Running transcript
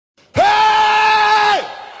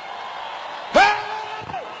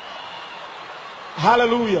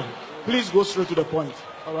Hallelujah. Please go straight to the point.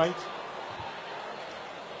 All right.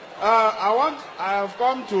 I have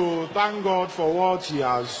come to thank God for what He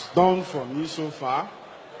has done for me so far.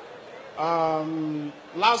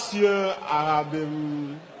 Last year I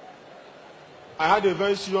had a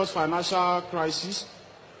very serious financial crisis.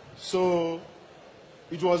 So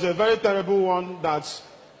it was a very terrible one that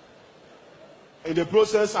in the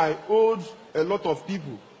process I owed a lot of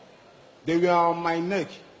people. They were on my neck.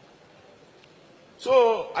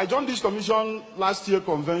 So I joined this commission last year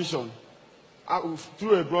convention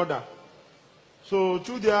through a brother. So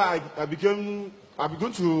through there I began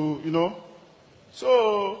to,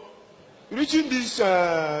 So reaching this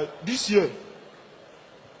year,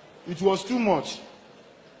 it was too much.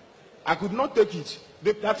 I could not take it.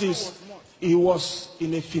 That is, he was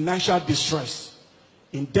in a financial distress,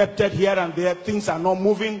 indebted here and there. Things are not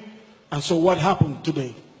moving. And so what happened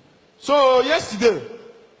today? So yesterday,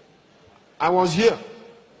 I was here.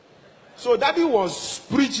 So Daddy was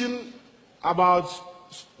preaching about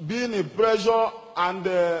being in pressure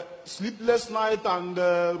and sleepless night and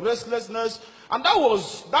restlessness. And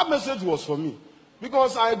that message was for me.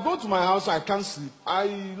 Because I go to my house, I can't sleep. I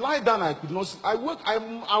lie down, I could not sleep.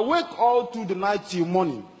 I wake all through the night till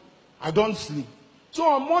morning. I don't sleep. So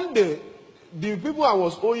on Monday, the people I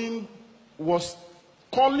was owing was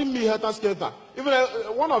calling me helter-skelter. Even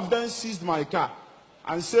one of them seized my car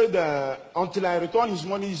and said, until I return his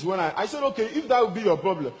money is when I said, okay, if that will be your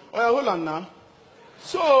problem. Oh, yeah, hold on now.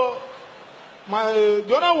 So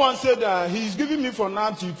the other one said he's giving me from now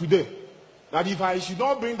till today. That if I should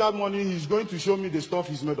not bring that money, he's going to show me the stuff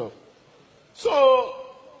he's made of. So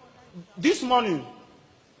this morning,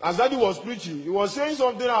 as Daddy was preaching, he was saying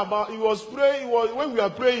something about, he was praying, when we were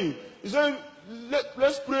praying, he said,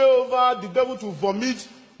 let's pray over the devil to vomit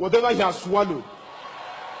whatever he has swallowed.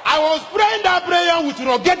 I was praying that prayer with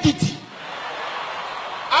ruggedity.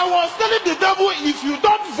 I was telling the devil, if you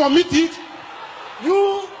don't vomit it,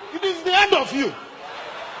 it is the end of you.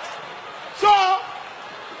 So,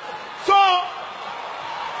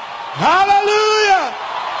 hallelujah.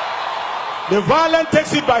 The violent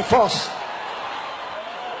takes it by force.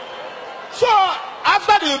 So,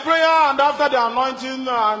 after the prayer and after the anointing,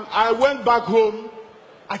 I went back home.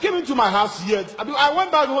 I came into my house yet. I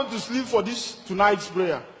went back home to sleep for tonight's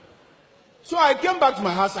prayer. So I came back to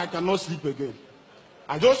my house. I cannot sleep again.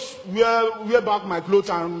 I just wear back my clothes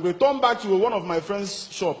and returned back to one of my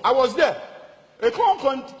friend's shop. I was there. A call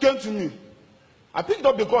came to me. I picked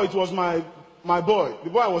up the call. It was my boy. The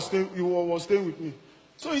boy was staying with me.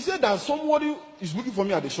 So he said that somebody is looking for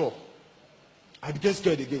me at the shop. I became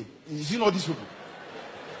scared again. You see all these people.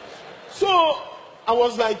 So I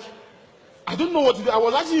was like, I don't know what to do. I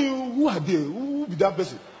was asking you, who are they? Who be that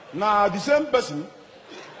person? Now the same person.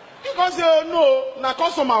 You can say no. Now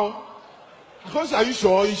customer. I can say, are you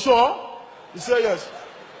sure? Are you sure? He said yes.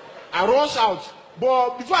 I rushed out.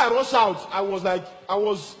 But before I rushed out, I was like, I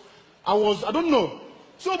don't know.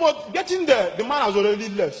 So, but getting there, the man has already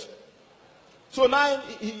left. So now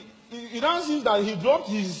he now sees that he dropped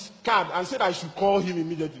his card and said I should call him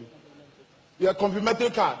immediately. Yeah,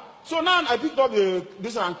 complimentary card. So now I picked up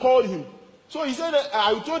this and called him. So he said,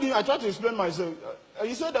 I told him, I tried to explain myself.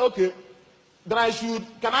 He said, okay, that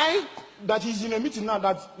he's in a meeting now,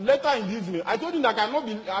 that later in the evening. I told him that I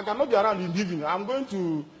cannot be around in the evening. I'm going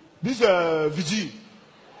to this VG.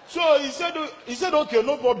 So he said, okay,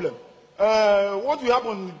 no problem. What will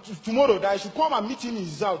happen tomorrow? That I should come and meet him in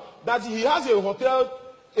his house. That he has a hotel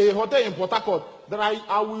in Port Harcourt. That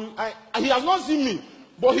he has not seen me,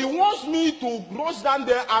 but he wants me to rush down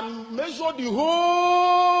there and measure the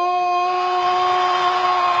whole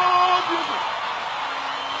building.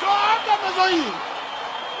 So after measuring,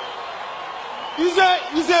 it's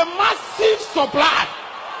a massive supply,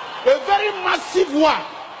 a very massive one.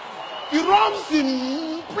 It runs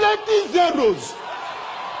in plenty zeros.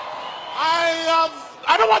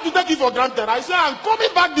 I don't want to take it for granted. I say I'm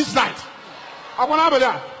coming back this night. I am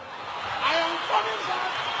coming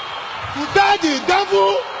back to tell the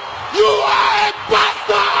devil, you are a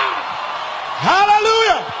bastard.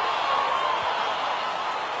 Hallelujah.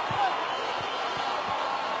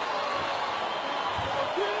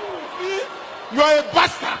 You are a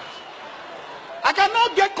bastard. I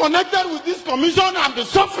cannot get connected with this commission and be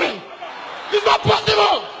suffering. It's not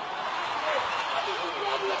possible.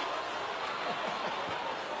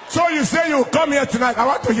 So you say you come here tonight. I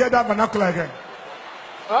want to hear that vernacular again.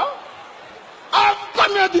 Huh? I've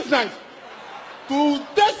come here this night to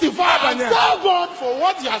testify and tell God for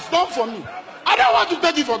what He has done for me. I don't want to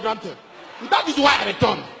take it for granted. That is why I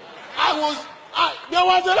returned. There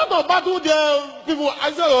was a lot of battle there. People,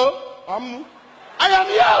 I said, I am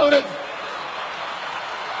here already.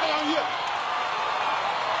 I am here.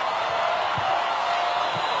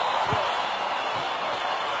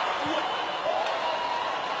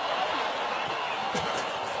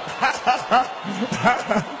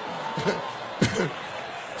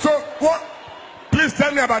 So what? Please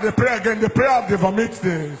tell me about the prayer again. The prayer of the vomit,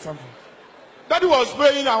 the something. Daddy was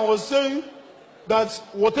praying and was saying that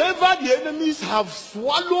whatever the enemies have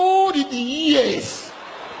swallowed in the years,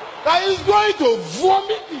 that is going to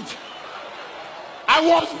vomit it. I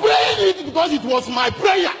was praying it because it was my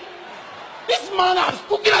prayer. This man has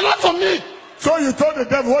spoken a lot for me. So you told the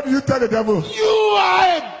devil, what did you tell the devil? You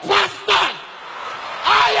are a bastard.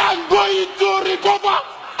 I am going to recover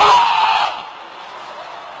all.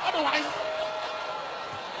 Otherwise,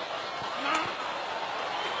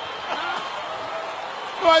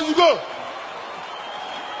 otherwise you go.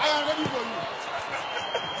 I am ready for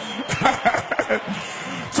you.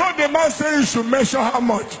 So the man said you should measure how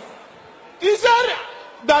much. He said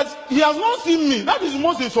that he has not seen me. That is the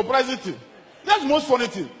most surprising thing. That's the most funny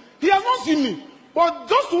thing. He has not seen me. But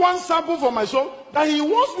just one sample for myself, that he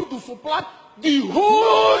wants me to supply the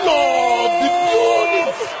whole of the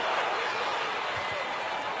building.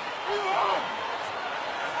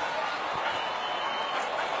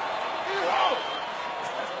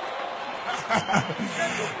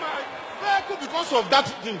 Because of that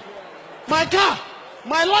thing. My car,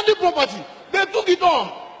 my landed property, they took it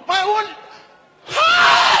all. My own.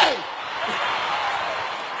 Hey!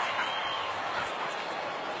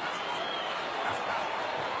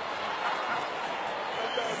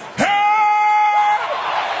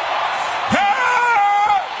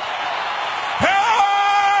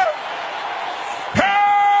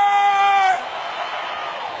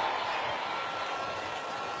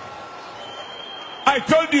 I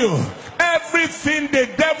told you, everything the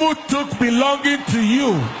devil took belonging to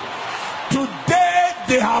you, today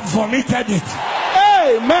they have vomited it.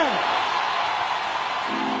 Amen.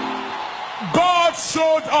 God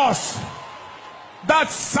showed us that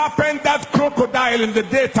serpent, that crocodile in the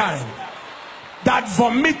daytime, that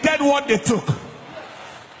vomited what they took.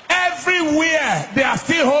 Everywhere they are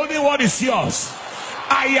still holding what is yours.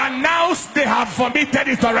 I announce they have vomited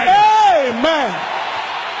it already. Amen.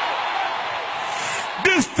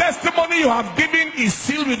 This testimony you have given is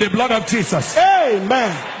sealed with the blood of Jesus.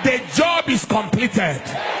 Amen. The job is completed.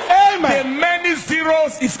 Amen. The many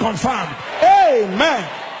zeros is confirmed. Amen.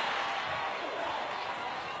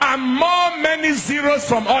 And more many zeros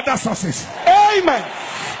from other sources. Amen.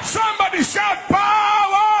 Somebody shout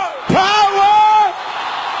power! Power!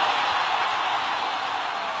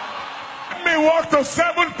 Let me walk to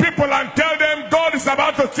 7 people and tell them God is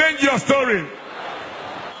about to change your story.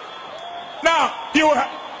 Now, you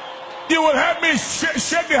will help me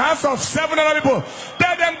shake the hands of 7 other people.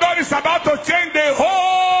 Tell them God is about to change the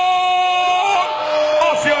whole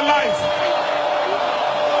of your life.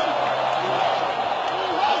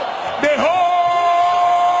 The whole.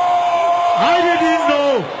 I didn't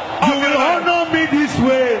know you will honor me this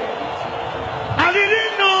way. I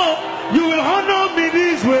didn't know you will honor me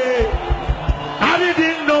this way. I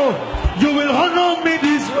didn't know you will honor me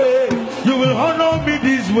this way. You will honor me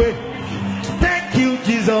this way. Thank you,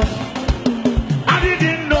 Jesus. I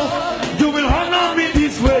didn't know you will honor me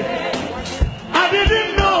this way. I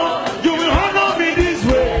didn't know you will honor me this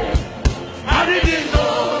way. I didn't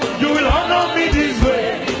know you will honor me this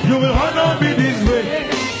way. You will honor me this way.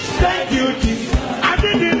 Thank you, Jesus. I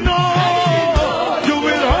didn't know you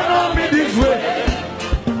will honor me this way.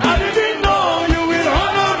 I didn't know you will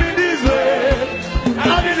honor me this way.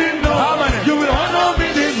 I didn't know you will honor me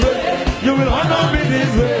this way. You will honor me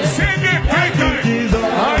this way. Sing it, Thank you, Jesus. I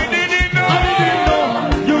didn't know. I didn't know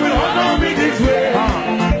you will honor me this way. I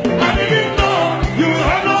didn't know you will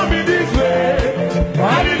honor me this way.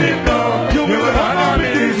 I didn't know you will honor me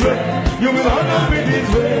this way. You will honor me this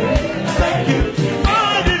way. Thank you. I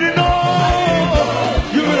didn't know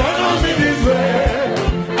you will honor me this way.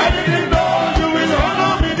 I didn't know you will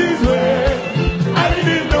honor me this way. I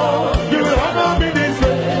didn't know you will honor me this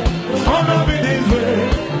way. Honor me this way.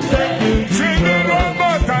 Thank you, Sing it one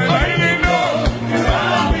more time. I didn't know. you will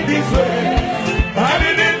honor me this way. I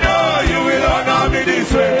didn't know you will honor me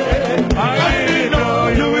this way. I didn't know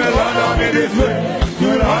you will honor me this way. You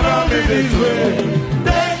will honor me this way.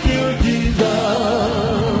 Thank you,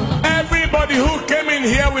 Jesus. Everybody who came in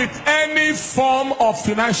here with any form of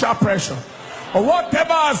financial pressure or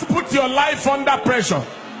whatever has put your life under pressure,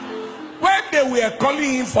 when they were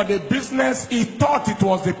calling him for the business, he thought it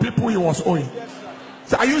was the people he was owing.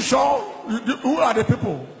 So are you sure? Who are the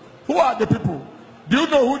people? Who are the people? Do you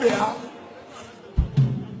know who they are?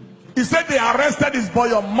 He said they arrested this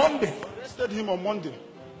boy on Monday. Arrested him on Monday.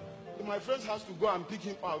 my friends has to go and pick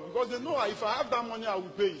him out because they know if I have that money, I will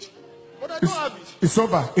pay it. But I don't have it. It's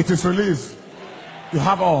over. It is released. You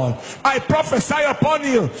have all. I prophesy upon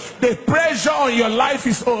you. The pressure on your life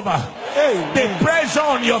is over. Amen. The pressure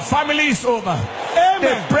on your family is over. Amen.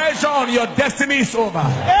 The pressure on your destiny is over.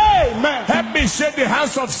 Amen. Help me shake the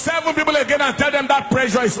hands of 7 people again and tell them that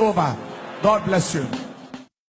pressure is over. God bless you.